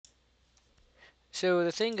So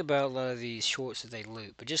the thing about a lot of these shorts that they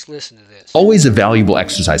loop, but just listen to this. Always a valuable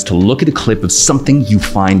exercise to look at a clip of something you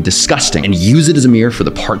find disgusting and use it as a mirror for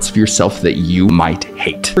the parts of yourself that you might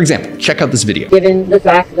hate. For example, check out this video. Given the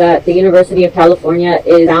fact that the University of California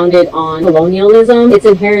is founded on colonialism, it's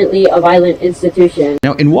inherently a violent institution.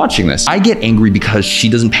 Now, in watching this, I get angry because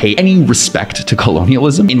she doesn't pay any respect to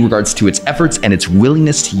colonialism in regards to its efforts and its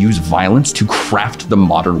willingness to use violence to craft the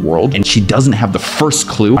modern world, and she doesn't have the first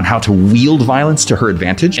clue on how to wield violence to her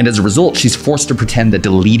advantage, and as a result, she's forced to pretend that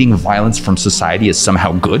deleting violence from society is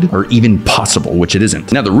somehow good or even possible, which it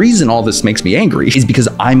isn't. Now, the reason all this makes me angry is because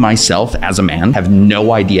I myself, as a man, have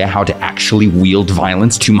no idea how to actually wield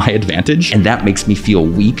violence to my advantage, and that makes me feel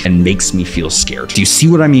weak and makes me feel scared. Do you see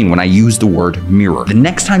what I mean when I use the word mirror? The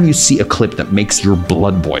next time you see a clip that makes your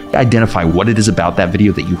blood boil, identify what it is about that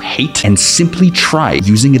video that you hate and simply try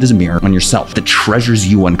using it as a mirror on yourself. The treasures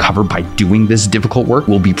you uncover by doing this difficult work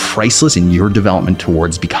will be priceless in your development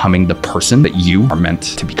towards becoming the person that you are meant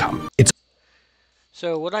to become.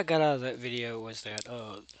 So what I got out of that video was that,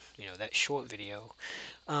 that short video.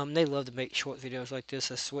 They love to make short videos like this.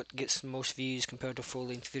 That's what gets the most views compared to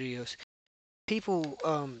full-length videos. People,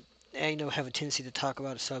 have a tendency to talk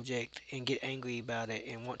about a subject and get angry about it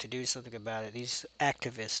and want to do something about it. These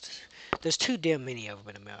activists, there's too damn many of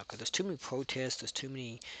them in America. There's too many protests. There's too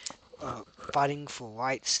many fighting for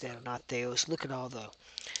rights that are not theirs. Look at all the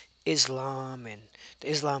Islam and the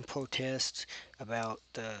Islam protests about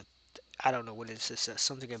I don't know what it is. It's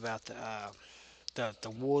something about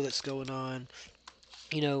the war that's going on.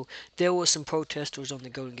 There were some protesters on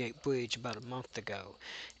the Golden Gate Bridge about a month ago,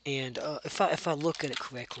 and if I look at it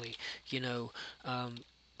correctly,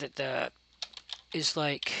 that is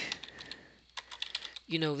like,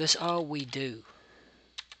 that's all we do.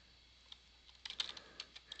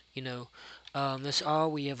 That's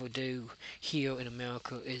all we ever do here in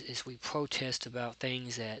America is we protest about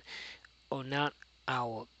things that are not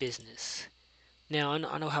our business. Now,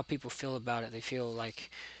 I know how people feel about it. They feel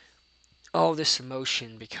like all this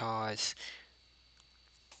emotion because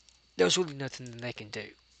there's really nothing they can do.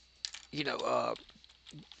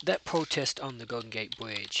 That protest on the Golden Gate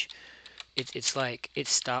Bridge, it's like it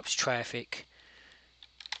stops traffic,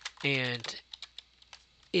 and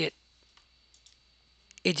it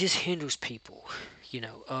just hinders people.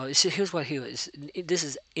 Here's what here is. This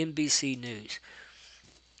is NBC News,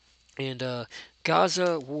 and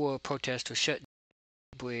Gaza war protesters shut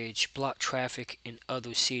bridge, block traffic in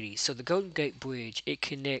other cities. So the Golden Gate Bridge, it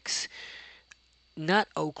connects not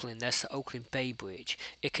Oakland, that's the Oakland Bay Bridge.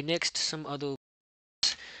 It connects to some other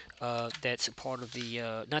that's a part of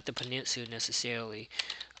the not the peninsula necessarily.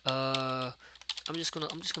 I'm just gonna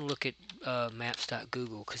look at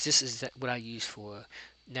maps.google, because this is what I use for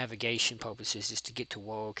navigation purposes, just to get to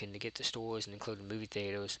work and to get to stores and including movie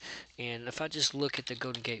theaters. And if I just look at the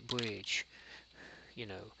Golden Gate Bridge,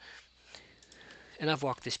 and I've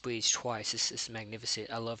walked this bridge twice. It's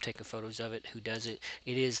magnificent. I love taking photos of it. Who does it?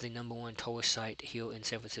 It is the #1 tourist site here in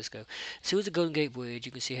San Francisco. So it's the Golden Gate Bridge.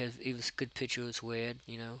 You can see it has good pictures where,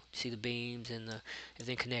 see the beams and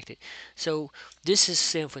everything connected. So this is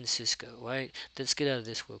San Francisco, right? Let's get out of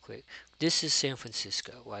this real quick. This is San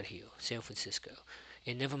Francisco right here. San Francisco.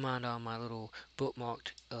 And never mind all my little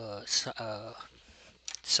bookmarked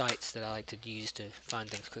sites that I like to use to find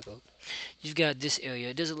things quickly. You've got this area.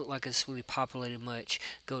 It doesn't look like it's really populated much.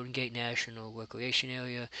 Golden Gate National Recreation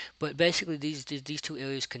Area, but basically these two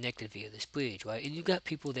areas connected via this bridge, right? And you've got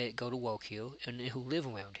people that go to work here and who live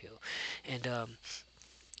around here. And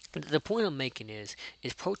the point I'm making is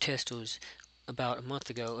protesters about a month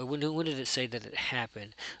ago. When did it say that it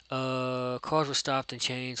happened? Cars were stopped and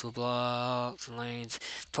chains were blocked, lanes.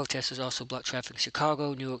 Protesters also blocked traffic in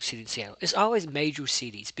Chicago, New York City, and Seattle. It's always major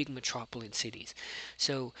cities, big metropolitan cities.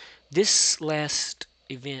 So this last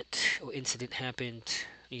event or incident happened.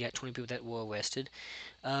 You got 20 people that were arrested.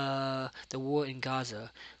 The war in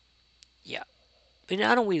Gaza. Yeah. And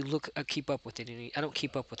I don't really keep up with it. I don't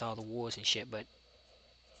keep up with all the wars and shit, but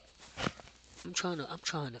I'm trying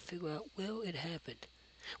to figure out where it happened.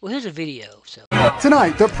 Well, here's a video. So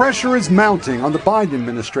tonight, the pressure is mounting on the Biden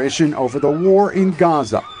administration over the war in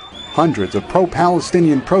Gaza. Hundreds of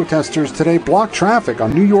pro-Palestinian protesters today blocked traffic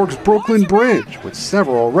on New York's Brooklyn Bridge, with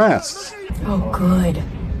several arrests. Oh, good.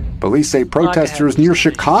 Police say protesters near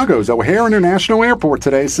Chicago's O'Hare International Airport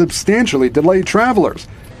today substantially delayed travelers.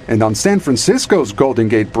 And on San Francisco's Golden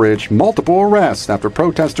Gate Bridge, multiple arrests after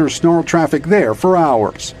protesters snarled traffic there for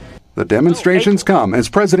hours. The demonstrations come as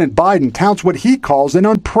President Biden touts what he calls an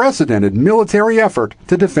unprecedented military effort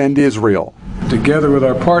to defend Israel. Together with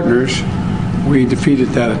our partners, we defeated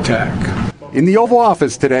that attack. In the Oval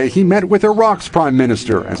Office today, he met with Iraq's prime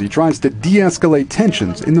minister as he tries to de-escalate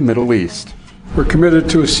tensions in the Middle East. We're committed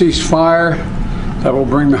to a ceasefire that will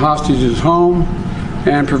bring the hostages home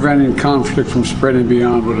and preventing conflict from spreading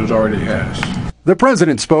beyond what it already has. The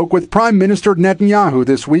president spoke with Prime Minister Netanyahu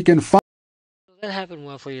this week and that happened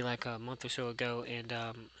roughly like a month or so ago, and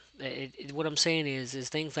what I'm saying is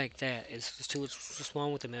things like that is what's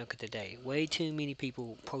wrong with America today. Way too many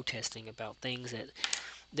people protesting about things that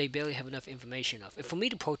they barely have enough information of. And for me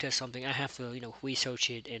to protest something, I have to, research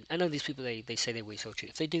it. And I know these people, they say they research it.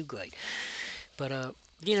 If they do, great. But, and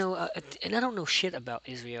I don't know shit about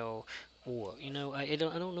Israel war. I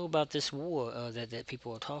don't know about this war that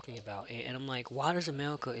people are talking about. And I'm like, why does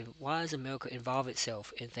America involve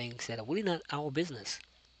itself in things that are really not our business?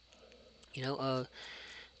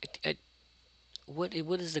 It, it, what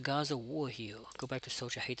is the Gaza war here? Go back to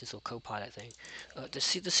social hate this or co-pilot thing. To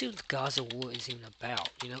see what the Gaza war is even about.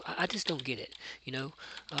 I just don't get it.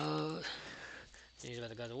 Things about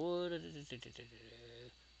the Gaza war.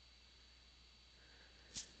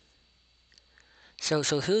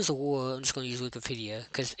 So here's the war. I'm just gonna use Wikipedia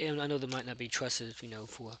because I know they might not be trusted,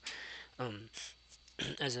 for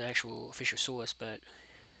as an actual official source, but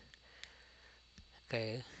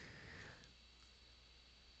okay.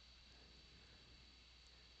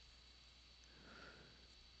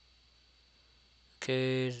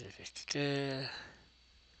 Okay.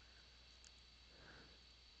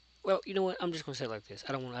 Well, you know what? I'm just gonna say it like this.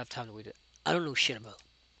 I don't want to have time to read it. I don't know shit about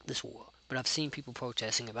this war, but I've seen people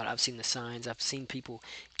protesting about it. I've seen the signs. I've seen people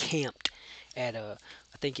camped at I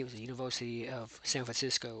think it was the University of San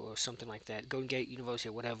Francisco or something like that, Golden Gate University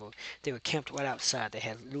or whatever. They were camped right outside. They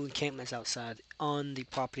had little encampments outside on the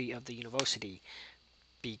property of the university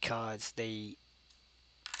because they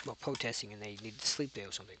were protesting and they needed to sleep there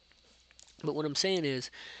or something. But what I'm saying is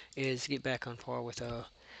get back on par with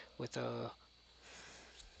with uh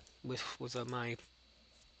my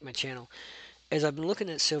channel. As I've been looking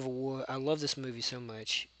at Civil War, I love this movie so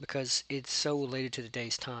much because it's so related to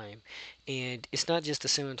today's time, and it's not just the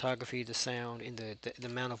cinematography, the sound, and the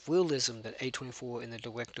amount of realism that A24 and the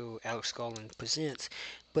director Alex Garland presents,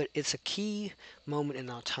 but it's a key moment in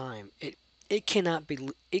our time. It could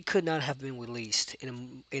not have been released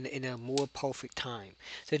in a more perfect time.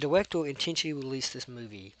 The director intentionally released this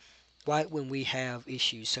movie right when we have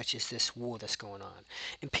issues such as this war that's going on,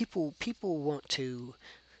 and people want to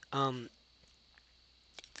um,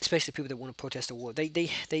 especially people that want to protest the war,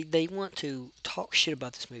 they want to talk shit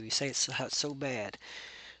about this movie, say how it's so bad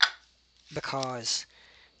because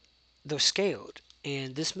they're scared.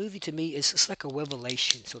 And this movie to me is it's like a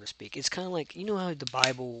revelation, so to speak. It's kind of like how the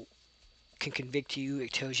Bible can convict you.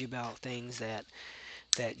 It tells you about things that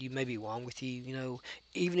you may be wrong with you.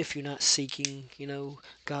 Even if you're not seeking,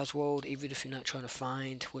 God's word, even if you're not trying to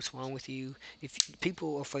find what's wrong with you, if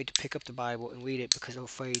people are afraid to pick up the Bible and read it because they're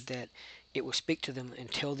afraid that it will speak to them and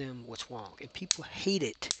tell them what's wrong. And people hate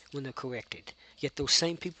it when they're corrected. Yet those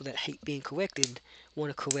same people that hate being corrected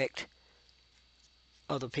want to correct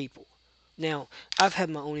other people. Now, I've had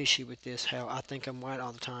my own issue with this, how I think I'm right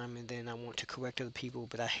all the time and then I want to correct other people,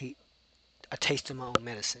 but I hate a taste of my own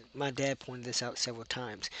medicine. My dad pointed this out several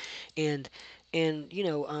times, and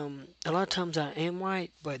a lot of times I am right,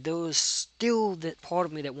 but there was still that part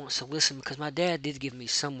of me that wants to listen because my dad did give me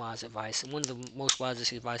some wise advice, and one of the most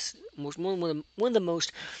wisest advice, one of the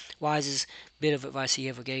most wisest bit of advice he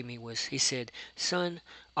ever gave me was he said, "Son,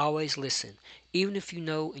 always listen, even if you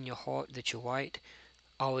know in your heart that you're right,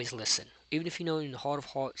 always listen. Even if you know in the heart of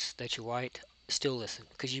hearts that you're right, still listen,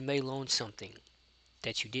 because you may learn something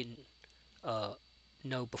that you didn't." Uh,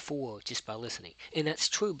 know before just by listening. And that's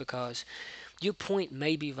true because your point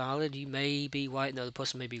may be valid, you may be right, and the other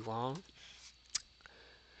person may be wrong,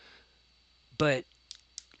 but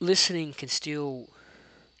listening can still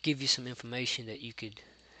give you some information that you could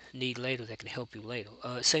need later that can help you later.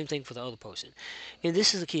 Same thing for the other person. And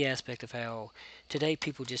this is a key aspect of how today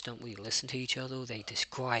people just don't really listen to each other. They just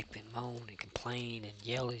gripe and moan and complain and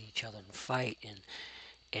yell at each other and fight and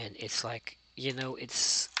it's like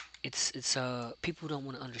it's people don't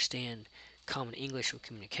want to understand common English or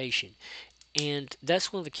communication, and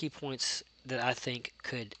that's one of the key points that I think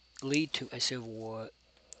could lead to a civil war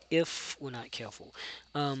if we're not careful.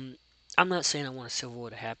 Um, I'm not saying I want a civil war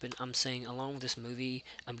to happen. I'm saying along with this movie,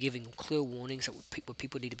 I'm giving clear warnings that what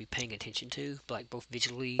people need to be paying attention to, like both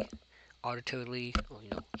visually, auditorily, or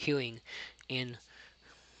hearing, and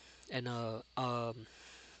and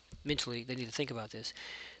mentally. They need to think about this.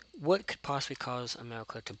 What could possibly cause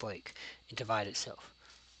America to break and divide itself?